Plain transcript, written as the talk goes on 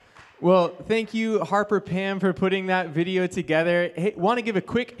Well, thank you, Harper Pam, for putting that video together. Hey, want to give a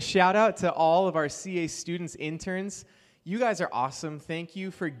quick shout out to all of our CA students, interns. You guys are awesome. Thank you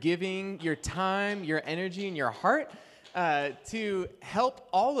for giving your time, your energy, and your heart to help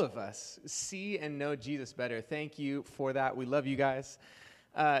all of us see and know Jesus better. Thank you for that. We love you guys.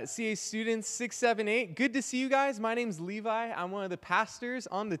 CA students 678, good to see you guys. My name's Levi. I'm one of the pastors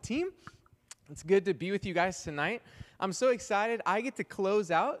on the team. It's good to be with you guys tonight. I'm so excited. I get to close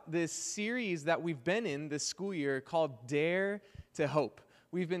out this series that we've been in this school year called Dare to Hope.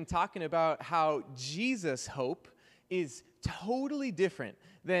 We've been talking about how Jesus' hope is totally different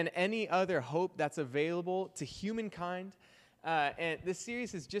than any other hope that's available to humankind. And this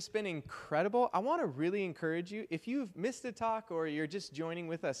series has just been incredible. I want to really encourage you, if you've missed a talk or you're just joining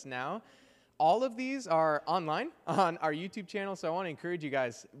with us now, all of these are online on our YouTube channel, so I want to encourage you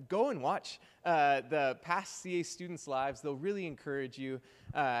guys, go and watch the past CA students' lives. They'll really encourage you.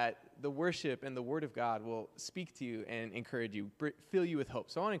 The worship and the Word of God will speak to you and encourage you, fill you with hope.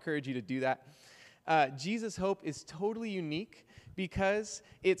 So I want to encourage you to do that. Jesus' hope is totally unique because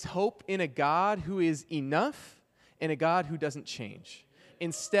it's hope in a God who is enough and a God who doesn't change,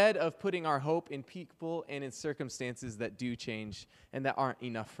 instead of putting our hope in people and in circumstances that do change and that aren't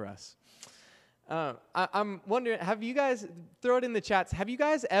enough for us. I'm wondering, have you guys, throw it in the chats, have you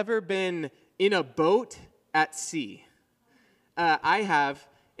guys ever been in a boat at sea? I have,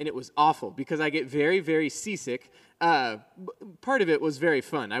 and it was awful because I get very, very seasick. Part of it was very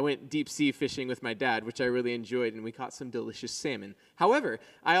fun. I went deep sea fishing with my dad, which I really enjoyed, and we caught some delicious salmon. However,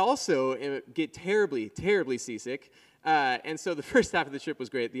 I also get terribly, terribly seasick, and so the first half of the trip was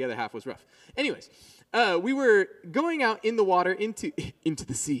great. The other half was rough. Anyways, we were going out in the water into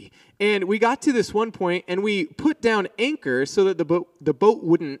the sea, and we got to this one point, and we put down anchor so that the boat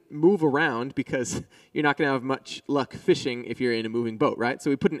wouldn't move around, because you're not going to have much luck fishing if you're in a moving boat, right? So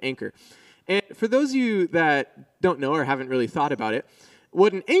we put an anchor. And for those of you that don't know or haven't really thought about it,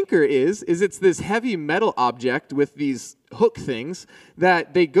 what an anchor is it's this heavy metal object with these hook things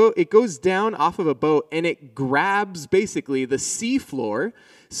that it goes down off of a boat, and it grabs basically the sea floor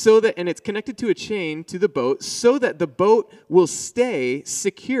and it's connected to a chain to the boat so that the boat will stay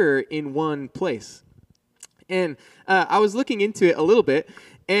secure in one place. And I was looking into it a little bit,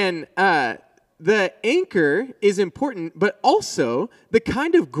 and the anchor is important, but also the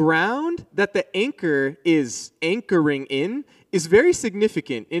kind of ground that the anchor is anchoring in is very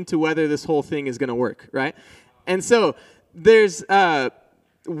significant into whether this whole thing is going to work, right? And so there are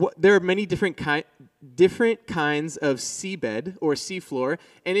many different kinds of seabed or seafloor,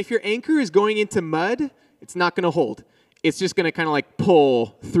 and if your anchor is going into mud, it's not going to hold. It's just going to kind of like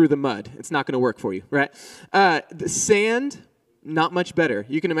pull through the mud. It's not going to work for you, right? The sand, not much better.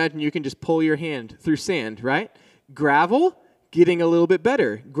 You can imagine you can just pull your hand through sand, right? Gravel, getting a little bit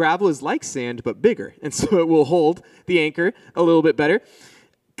better. Gravel is like sand, but bigger, and so it will hold the anchor a little bit better.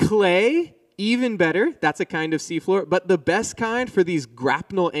 Clay, even better. That's a kind of seafloor, but the best kind for these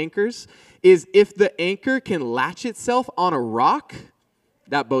grapnel anchors is if the anchor can latch itself on a rock,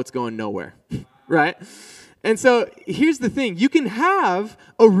 that boat's going nowhere, right? And so here's the thing. You can have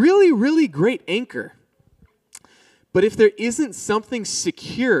a really, really great anchor, but if there isn't something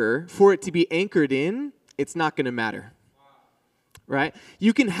secure for it to be anchored in, it's not going to matter, right?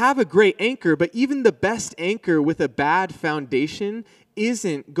 You can have a great anchor, but even the best anchor with a bad foundation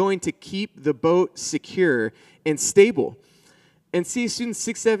isn't going to keep the boat secure and stable. And see, students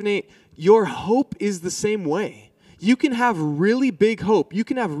 6, 7, 8, your hope is the same way. You can have really big hope. You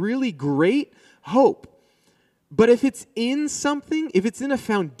can have really great hope. But if it's in something, if it's in a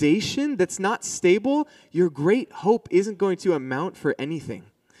foundation that's not stable, your great hope isn't going to amount for anything.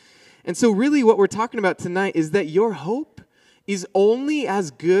 And so really what we're talking about tonight is that your hope is only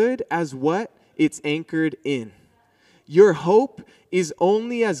as good as what it's anchored in. Your hope is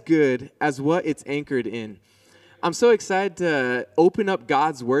only as good as what it's anchored in. I'm so excited to open up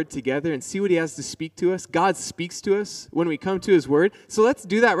God's Word together and see what He has to speak to us. God speaks to us when we come to His Word. So let's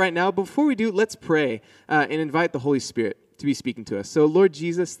do that right now. Before we do, let's pray and invite the Holy Spirit to be speaking to us. So Lord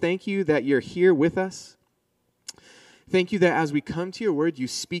Jesus, thank you that you're here with us. Thank you that as we come to your Word, you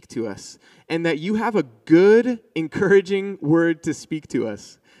speak to us, and that you have a good, encouraging word to speak to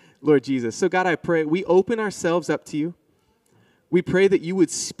us, Lord Jesus. So God, I pray we open ourselves up to you. We pray that you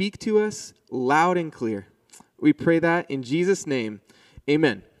would speak to us loud and clear. We pray that in Jesus' name,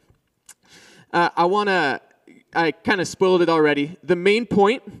 amen. I kind of spoiled it already. The main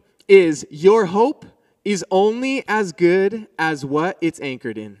point is your hope is only as good as what it's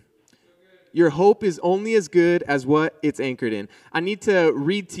anchored in. Your hope is only as good as what it's anchored in. I need to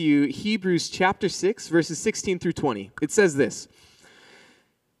read to you Hebrews chapter 6, verses 16 through 20. It says this: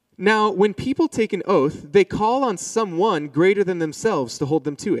 Now, when people take an oath, they call on someone greater than themselves to hold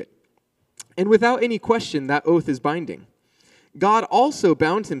them to it. And without any question, that oath is binding. God also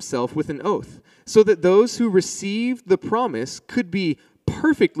bound himself with an oath, so that those who received the promise could be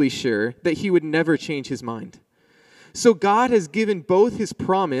perfectly sure that he would never change his mind. So God has given both his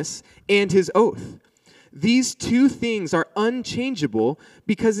promise and his oath. These two things are unchangeable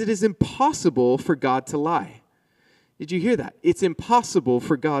because it is impossible for God to lie. Did you hear that? It's impossible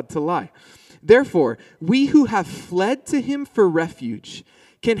for God to lie. Therefore, we who have fled to him for refuge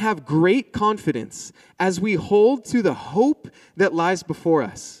can have great confidence as we hold to the hope that lies before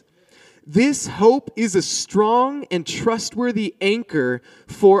us. This hope is a strong and trustworthy anchor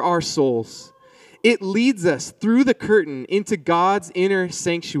for our souls. It leads us through the curtain into God's inner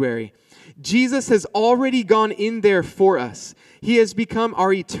sanctuary. Jesus has already gone in there for us. He has become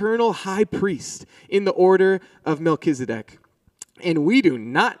our eternal high priest in the order of Melchizedek. And we do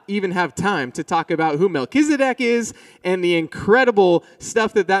not even have time to talk about who Melchizedek is and the incredible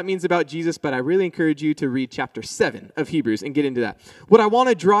stuff that means about Jesus, but I really encourage you to read chapter 7 of Hebrews and get into that. What I want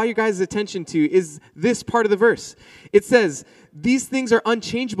to draw you guys' attention to is this part of the verse. It says, these things are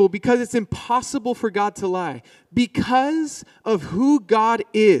unchangeable because it's impossible for God to lie. Because of who God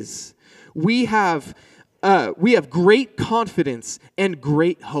is, we have great confidence and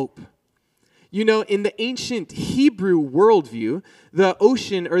great hope. You know, in the ancient Hebrew worldview, the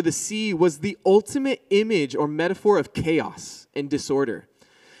ocean or the sea was the ultimate image or metaphor of chaos and disorder.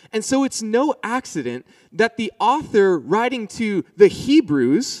 And so it's no accident that the author writing to the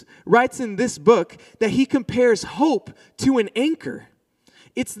Hebrews writes in this book that he compares hope to an anchor.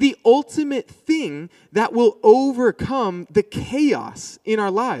 It's the ultimate thing that will overcome the chaos in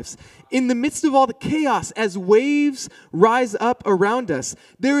our lives. In the midst of all the chaos, as waves rise up around us,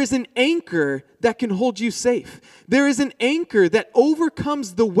 there is an anchor that can hold you safe. There is an anchor that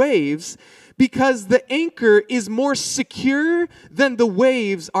overcomes the waves because the anchor is more secure than the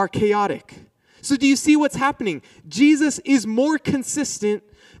waves are chaotic. So do you see what's happening? Jesus is more consistent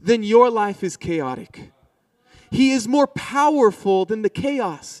than your life is chaotic. He is more powerful than the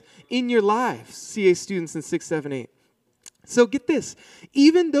chaos in your lives, CA students in 6, 7, 8. So get this.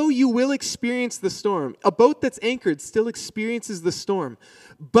 Even though you will experience the storm, a boat that's anchored still experiences the storm,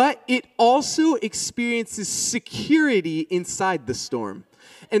 but it also experiences security inside the storm.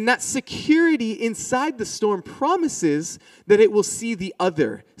 And that security inside the storm promises that it will see the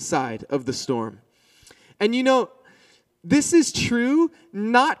other side of the storm. And you know, this is true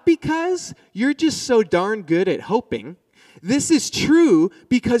not because you're just so darn good at hoping. This is true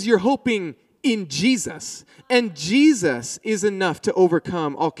because you're hoping in Jesus. And Jesus is enough to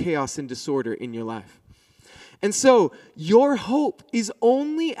overcome all chaos and disorder in your life. And so your hope is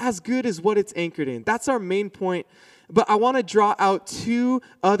only as good as what it's anchored in. That's our main point. But I want to draw out two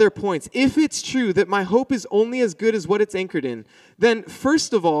other points. If it's true that my hope is only as good as what it's anchored in, then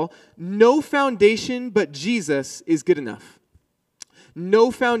first of all, no foundation but Jesus is good enough.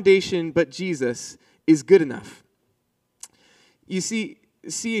 No foundation but Jesus is good enough. You see,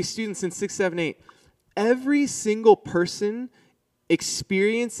 CA students in 6, 7, 8, every single person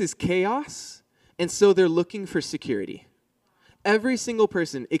experiences chaos, and so they're looking for security. Every single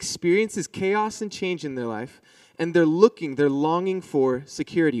person experiences chaos and change in their life, and they're longing for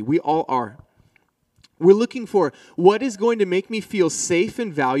security. We all are. We're looking for what is going to make me feel safe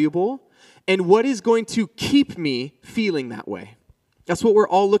and valuable, and what is going to keep me feeling that way. That's what we're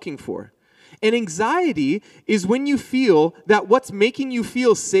all looking for. And anxiety is when you feel that what's making you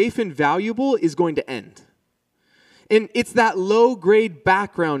feel safe and valuable is going to end. And it's that low-grade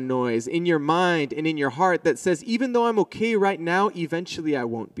background noise in your mind and in your heart that says, even though I'm okay right now, eventually I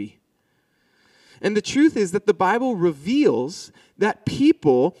won't be. And the truth is that the Bible reveals that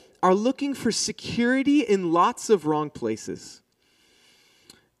people are looking for security in lots of wrong places.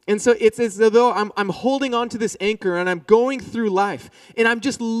 And so it's as though I'm holding on to this anchor and I'm going through life and I'm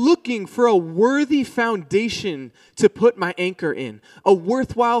just looking for a worthy foundation to put my anchor in, a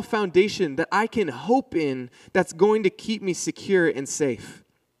worthwhile foundation that I can hope in that's going to keep me secure and safe.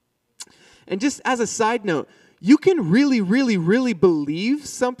 And just as a side note, you can really, really, really believe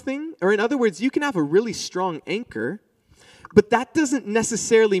something, or in other words, you can have a really strong anchor, but that doesn't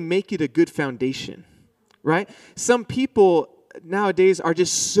necessarily make it a good foundation, right? Some people nowadays are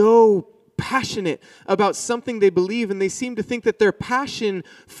just so passionate about something they believe, and they seem to think that their passion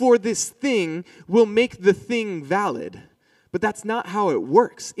for this thing will make the thing valid. But that's not how it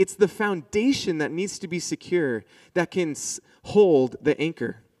works. It's the foundation that needs to be secure that can hold the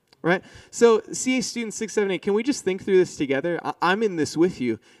anchor, right? So CA students 6, 7, 8, can we just think through this together? I'm in this with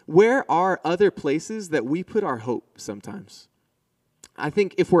you. Where are other places that we put our hope sometimes? I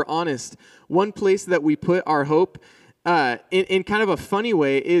think if we're honest, one place that we put our hope in kind of a funny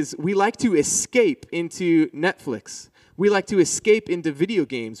way is we like to escape into Netflix. We like to escape into video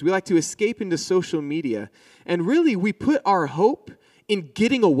games. We like to escape into social media. And really, we put our hope in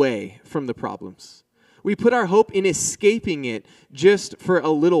getting away from the problems. We put our hope in escaping it just for a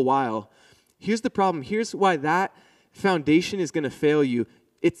little while. Here's the problem. Here's why that foundation is going to fail you.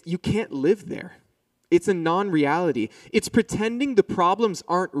 You can't live there. It's a non-reality. It's pretending the problems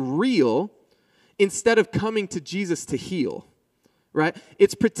aren't real instead of coming to Jesus to heal, right?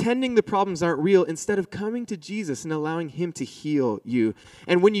 It's pretending the problems aren't real instead of coming to Jesus and allowing him to heal you.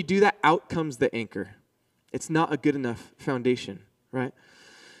 And when you do that, out comes the anchor. It's not a good enough foundation, right?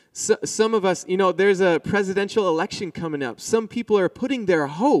 So, some of us, there's a presidential election coming up. Some people are putting their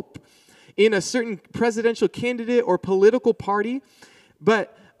hope in a certain presidential candidate or political party,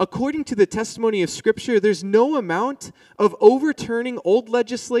 but according to the testimony of Scripture, there's no amount of overturning old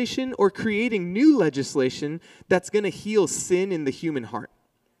legislation or creating new legislation that's going to heal sin in the human heart.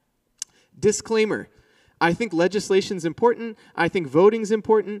 Disclaimer, I think legislation's important. I think voting's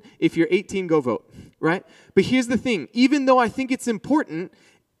important. If you're 18, go vote, right? But here's the thing. Even though I think it's important,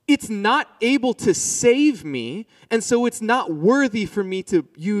 it's not able to save me, and so it's not worthy for me to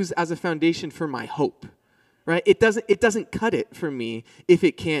use as a foundation for my hope. Right? It doesn't cut it for me if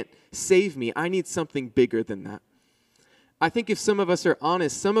it can't save me. I need something bigger than that. I think if some of us are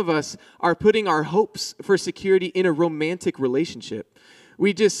honest, some of us are putting our hopes for security in a romantic relationship.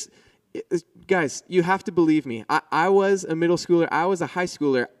 Guys, you have to believe me. I was a middle schooler. I was a high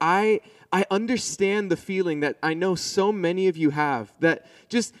schooler. I understand the feeling that I know so many of you have, that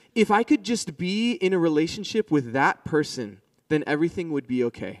just if I could just be in a relationship with that person, then everything would be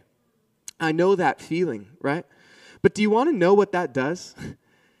okay. I know that feeling, right? But do you want to know what that does?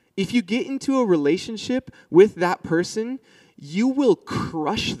 If you get into a relationship with that person, you will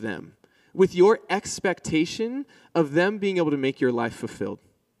crush them with your expectation of them being able to make your life fulfilled.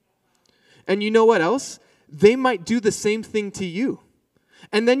 And you know what else? They might do the same thing to you.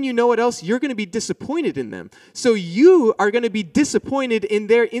 And then you know what else? You're going to be disappointed in them. So you are going to be disappointed in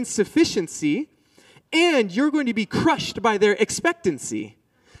their insufficiency, and you're going to be crushed by their expectancy.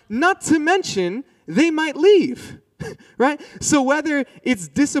 Not to mention, they might leave, right? So whether it's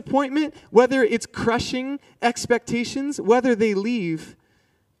disappointment, whether it's crushing expectations, whether they leave,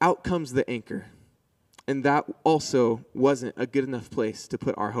 out comes the anchor. And that also wasn't a good enough place to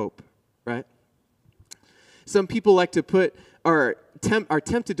put our hope, right? Some people like to are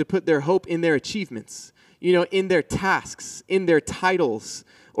tempted to put their hope in their achievements, in their tasks, in their titles,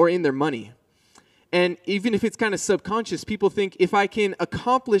 or in their money. And even if it's kind of subconscious, people think if I can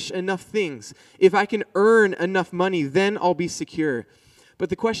accomplish enough things, if I can earn enough money, then I'll be secure. But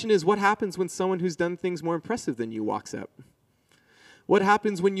the question is, what happens when someone who's done things more impressive than you walks up? What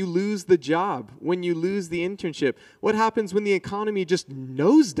happens when you lose the job, when you lose the internship? What happens when the economy just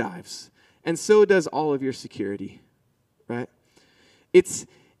nosedives? And so does all of your security, right?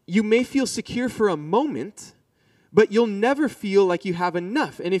 You may feel secure for a moment, but you'll never feel like you have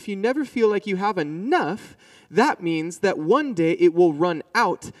enough. And if you never feel like you have enough, that means that one day it will run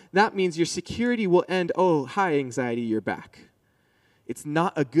out. That means your security will end. Oh, hi, anxiety, you're back. It's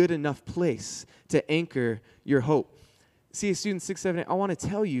not a good enough place to anchor your hope. See, student 678, I want to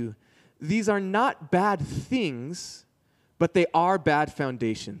tell you, these are not bad things, but they are bad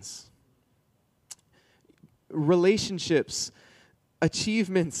foundations. Relationships,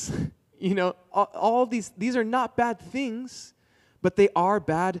 achievements, all these are not bad things, but they are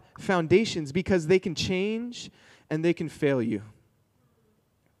bad foundations because they can change and they can fail you.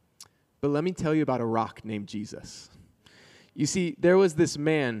 But let me tell you about a rock named Jesus. You see, there was this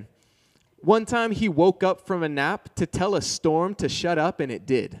man. One time he woke up from a nap to tell a storm to shut up, and it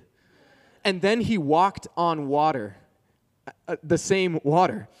did. And then he walked on water, the same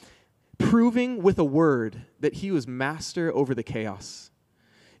water, proving with a word that he was master over the chaos.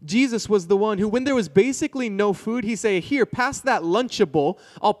 Jesus was the one who, when there was basically no food, he said, here, pass that Lunchable.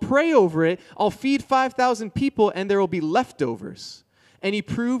 I'll pray over it. I'll feed 5,000 people, and there will be leftovers. And he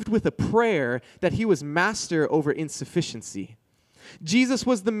proved with a prayer that he was master over insufficiency. Jesus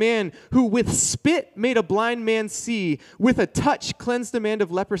was the man who with spit made a blind man see, with a touch cleansed a man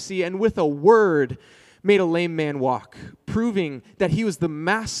of leprosy, and with a word made a lame man walk, proving that he was the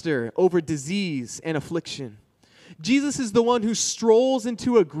master over disease and affliction. Jesus is the one who strolls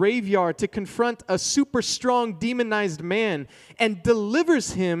into a graveyard to confront a super strong demonized man and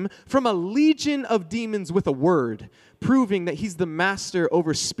delivers him from a legion of demons with a word, proving that he's the master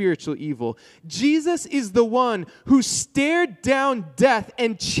over spiritual evil. Jesus is the one who stared down death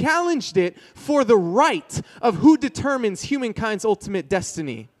and challenged it for the right of who determines humankind's ultimate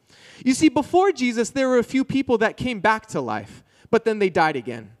destiny. You see, before Jesus, there were a few people that came back to life, but then they died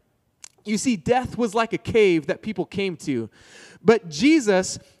again. You see, death was like a cave that people came to. But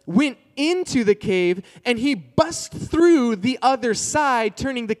Jesus went into the cave and he bust through the other side,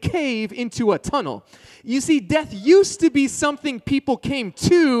 turning the cave into a tunnel. You see, death used to be something people came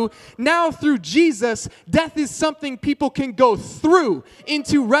to. Now through Jesus, death is something people can go through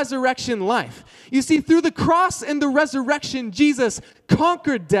into resurrection life. You see, through the cross and the resurrection, Jesus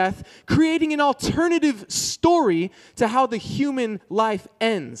conquered death, creating an alternative story to how the human life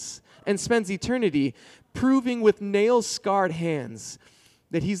ends and spends eternity, proving with nail-scarred hands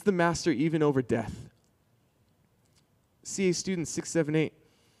that he's the master even over death. CA students 678,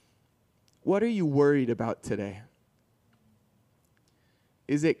 what are you worried about today?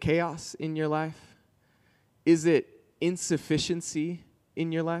 Is it chaos in your life? Is it insufficiency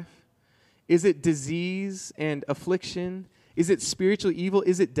in your life? Is it disease and affliction? Is it spiritual evil?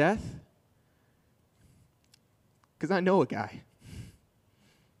 Is it death? Because I know a guy.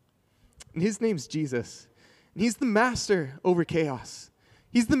 And his name's Jesus. And he's the master over chaos.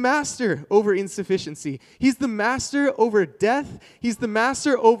 He's the master over insufficiency. He's the master over death. He's the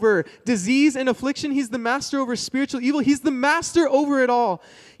master over disease and affliction. He's the master over spiritual evil. He's the master over it all.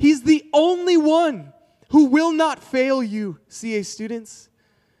 He's the only one who will not fail you, CA students.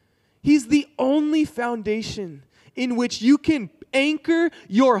 He's the only foundation in which you can anchor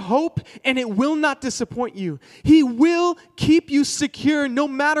your hope, and it will not disappoint you. He will keep you secure no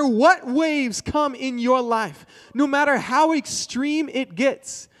matter what waves come in your life, no matter how extreme it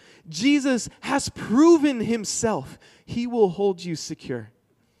gets. Jesus has proven himself. He will hold you secure.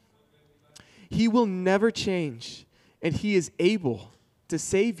 He will never change, and he is able to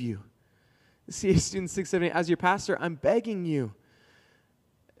save you. See, student 678, as your pastor, I'm begging you,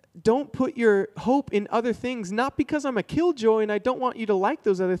 don't put your hope in other things, not because I'm a killjoy and I don't want you to like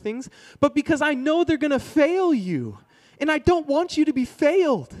those other things, but because I know they're going to fail you. And I don't want you to be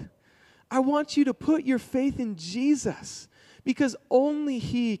failed. I want you to put your faith in Jesus because only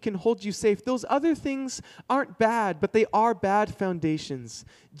he can hold you safe. Those other things aren't bad, but they are bad foundations.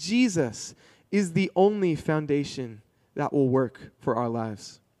 Jesus is the only foundation that will work for our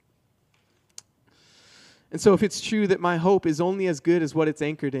lives. And so if it's true that my hope is only as good as what it's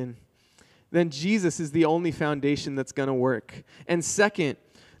anchored in, then Jesus is the only foundation that's going to work. And second,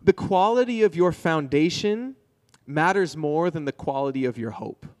 the quality of your foundation matters more than the quality of your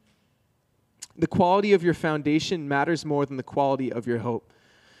hope. The quality of your foundation matters more than the quality of your hope.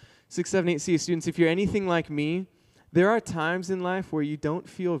 678 CA students, if you're anything like me, there are times in life where you don't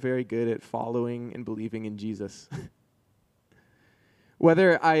feel very good at following and believing in Jesus.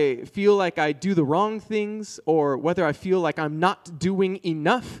 Whether I feel like I do the wrong things or whether I feel like I'm not doing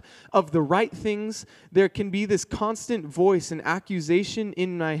enough of the right things, there can be this constant voice and accusation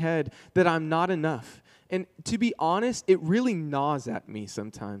in my head that I'm not enough. And to be honest, it really gnaws at me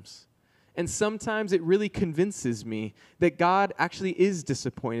sometimes. And sometimes it really convinces me that God actually is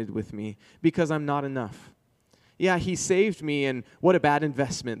disappointed with me because I'm not enough. Yeah, he saved me, and what a bad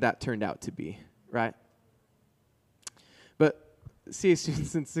investment that turned out to be, right? But CA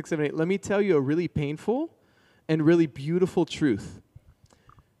students in 678, let me tell you a really painful and really beautiful truth.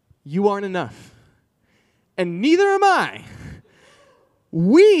 You aren't enough. And neither am I.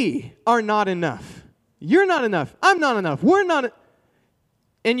 We are not enough. You're not enough. I'm not enough. We're not.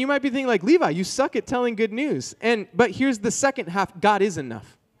 And you might be thinking like, Levi, you suck at telling good news. But here's the second half. God is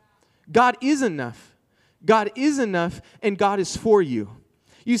enough. God is enough. God is enough, and God is for you.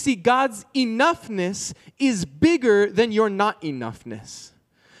 You see, God's enoughness is bigger than your not enoughness.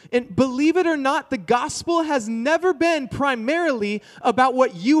 And believe it or not, the gospel has never been primarily about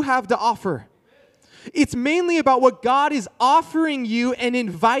what you have to offer. It's mainly about what God is offering you and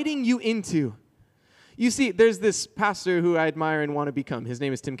inviting you into. You see, there's this pastor who I admire and want to become. His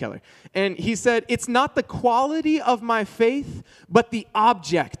name is Tim Keller. And he said, it's not the quality of my faith, but the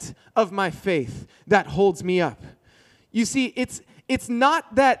object of my faith that holds me up. You see, it's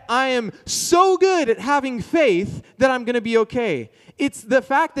not that I am so good at having faith that I'm going to be okay. It's the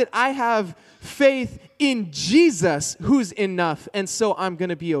fact that I have faith in Jesus who's enough, and so I'm going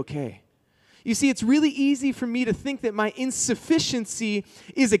to be okay. You see, it's really easy for me to think that my insufficiency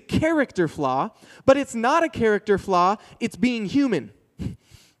is a character flaw, but it's not a character flaw, it's being human.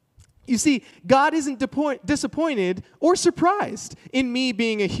 You see, God isn't disappointed or surprised in me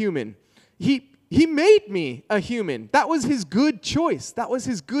being a human. He made me a human. That was his good choice. That was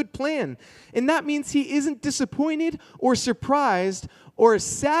his good plan. And that means he isn't disappointed or surprised or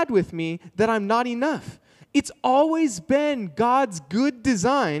sad with me that I'm not enough. It's always been God's good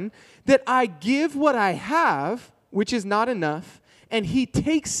design that I give what I have, which is not enough, and he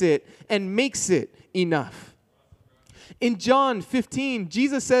takes it and makes it enough. In John 15,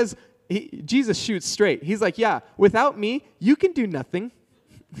 Jesus says, Jesus shoots straight. He's like, yeah, without me, you can do nothing.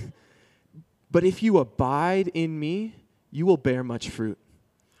 But if you abide in me, you will bear much fruit.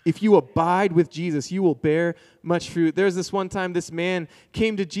 If you abide with Jesus, you will bear much fruit. There's this one time this man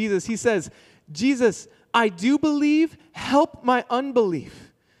came to Jesus. He says, Jesus, I do believe, help my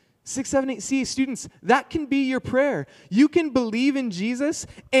unbelief. 6, 7, 8, see, students, that can be your prayer. You can believe in Jesus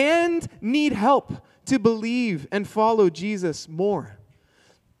and need help to believe and follow Jesus more.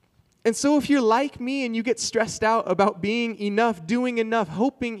 And so if you're like me and you get stressed out about being enough, doing enough,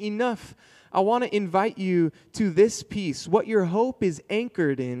 hoping enough, I want to invite you to this piece. What your hope is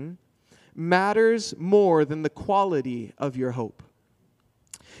anchored in matters more than the quality of your hope.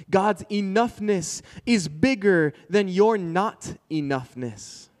 God's enoughness is bigger than your not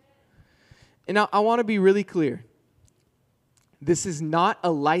enoughness. And now I want to be really clear. This is not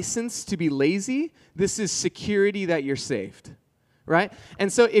a license to be lazy. This is security that you're saved, right?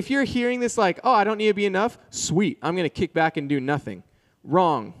 And so if you're hearing this like, oh, I don't need to be enough, sweet, I'm going to kick back and do nothing.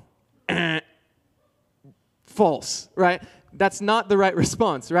 Wrong. False, right? That's not the right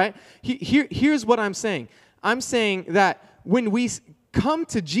response, right? Here's what I'm saying. I'm saying that when we come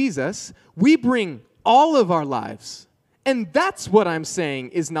to Jesus, we bring all of our lives. And that's what I'm saying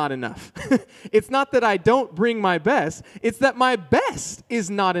is not enough. It's not that I don't bring my best. It's that my best is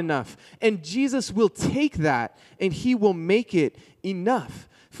not enough. And Jesus will take that and he will make it enough.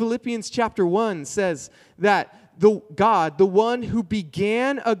 Philippians chapter 1 says that God, the one who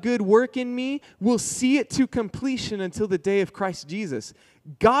began a good work in me, will see it to completion until the day of Christ Jesus.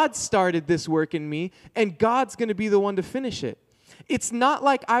 God started this work in me, and God's going to be the one to finish it. It's not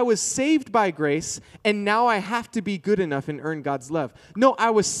like I was saved by grace, and now I have to be good enough and earn God's love. No,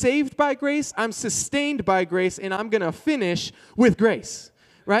 I was saved by grace, I'm sustained by grace, and I'm going to finish with grace,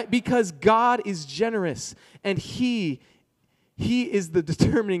 right? Because God is generous, and He is the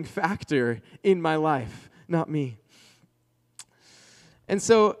determining factor in my life. Not me. And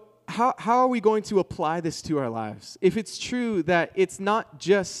so how are we going to apply this to our lives? If it's true that it's not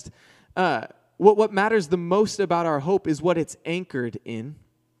just what matters the most about our hope is what it's anchored in,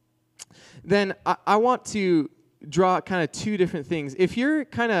 then I want to draw kind of two different things. If you're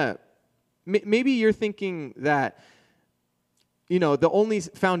kind of, maybe you're thinking that, you know, the only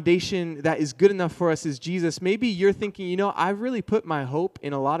foundation that is good enough for us is Jesus. Maybe you're thinking, you know, I've really put my hope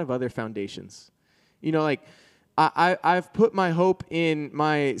in a lot of other foundations. You know, like I've put my hope in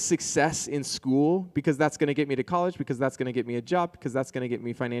my success in school because that's going to get me to college, because that's going to get me a job, because that's going to get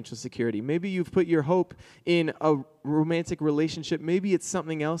me financial security. Maybe you've put your hope in a romantic relationship. Maybe it's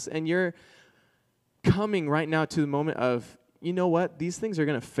something else, and you're coming right now to the moment of, you know what, these things are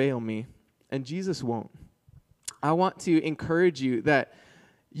going to fail me, and Jesus won't. I want to encourage you that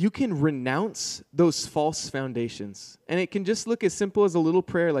you can renounce those false foundations. And it can just look as simple as a little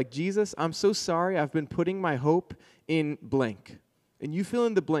prayer like, Jesus, I'm so sorry I've been putting my hope in blank. And you fill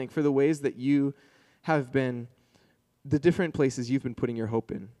in the blank for the ways that you have been, the different places you've been putting your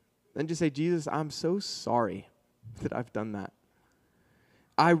hope in. And just say, Jesus, I'm so sorry that I've done that.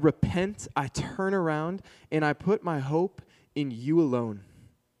 I repent, I turn around, and I put my hope in you alone.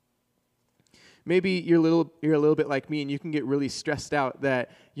 Maybe you're a little bit like me, and you can get really stressed out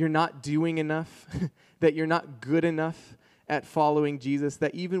that you're not doing enough, that you're not good enough at following Jesus,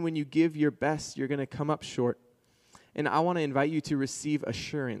 that even when you give your best, you're going to come up short. And I want to invite you to receive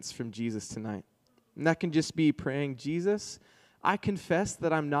assurance from Jesus tonight. And that can just be praying, Jesus, I confess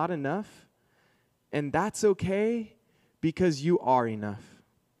that I'm not enough, and that's okay because you are enough.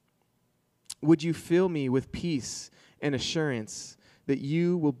 Would you fill me with peace and assurance that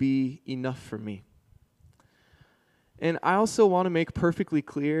you will be enough for me? And I also want to make perfectly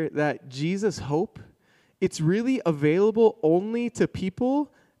clear that Jesus' hope, it's really available only to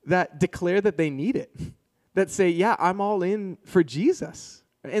people that declare that they need it, that say, yeah, I'm all in for Jesus.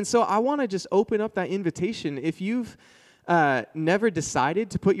 And so I want to just open up that invitation. If you've never decided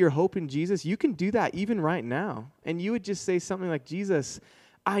to put your hope in Jesus, you can do that even right now. And you would just say something like, Jesus,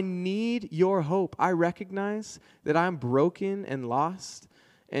 I need your hope. I recognize that I'm broken and lost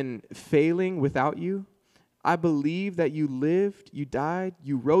and failing without you. I believe that you lived, you died,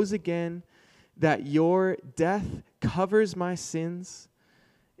 you rose again, that your death covers my sins,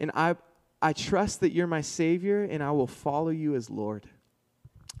 And I trust that you're my Savior, and I will follow you as Lord.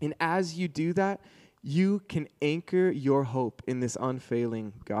 And as you do that, you can anchor your hope in this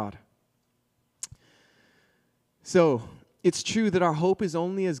unfailing God. So, it's true that our hope is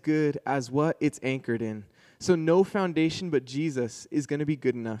only as good as what it's anchored in. So no foundation but Jesus is going to be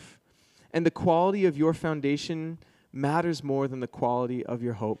good enough. And the quality of your foundation matters more than the quality of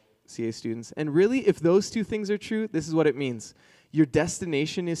your hope, CA students. And really, if those two things are true, this is what it means. Your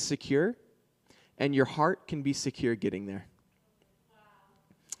destination is secure, and your heart can be secure getting there.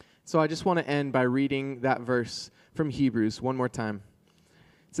 So I just want to end by reading that verse from Hebrews one more time.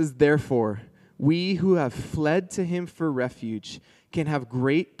 It says, "Therefore, we who have fled to him for refuge can have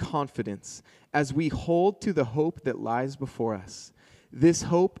great confidence as we hold to the hope that lies before us. This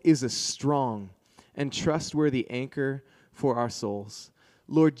hope is a strong and trustworthy anchor for our souls."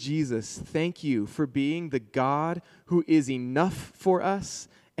 Lord Jesus, thank you for being the God who is enough for us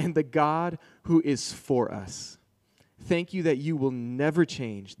and the God who is for us. Thank you that you will never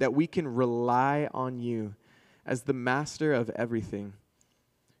change, that we can rely on you as the master of everything,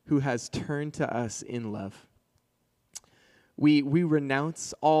 who has turned to us in love. We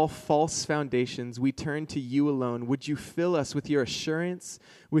renounce all false foundations. We turn to you alone. Would you fill us with your assurance,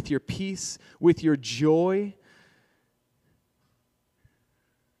 with your peace, with your joy,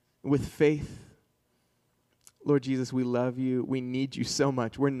 with faith? Lord Jesus, we love you. We need you so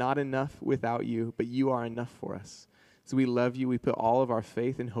much. We're not enough without you, but you are enough for us. So we love you. We put all of our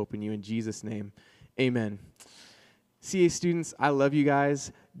faith and hope in you. In Jesus' name, amen. CA students, I love you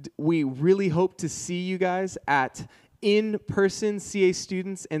guys. We really hope to see you guys at in-person CA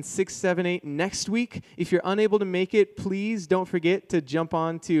students and 678 next week. If you're unable to make it, please don't forget to jump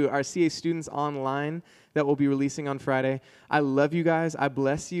on to our CA students online that we'll be releasing on Friday. I love you guys. I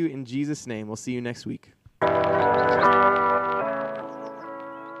bless you in Jesus' name. We'll see you next week.